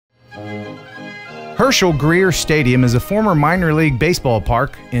Herschel Greer Stadium is a former minor league baseball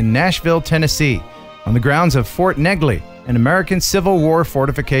park in Nashville, Tennessee, on the grounds of Fort Negley, an American Civil War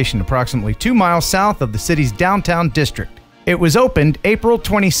fortification approximately 2 miles south of the city's downtown district. It was opened April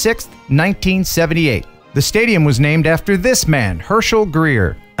 26, 1978. The stadium was named after this man, Herschel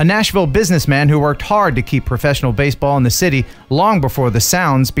Greer, a Nashville businessman who worked hard to keep professional baseball in the city long before the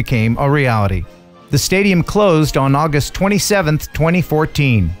Sounds became a reality. The stadium closed on August 27,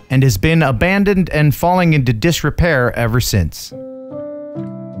 2014, and has been abandoned and falling into disrepair ever since.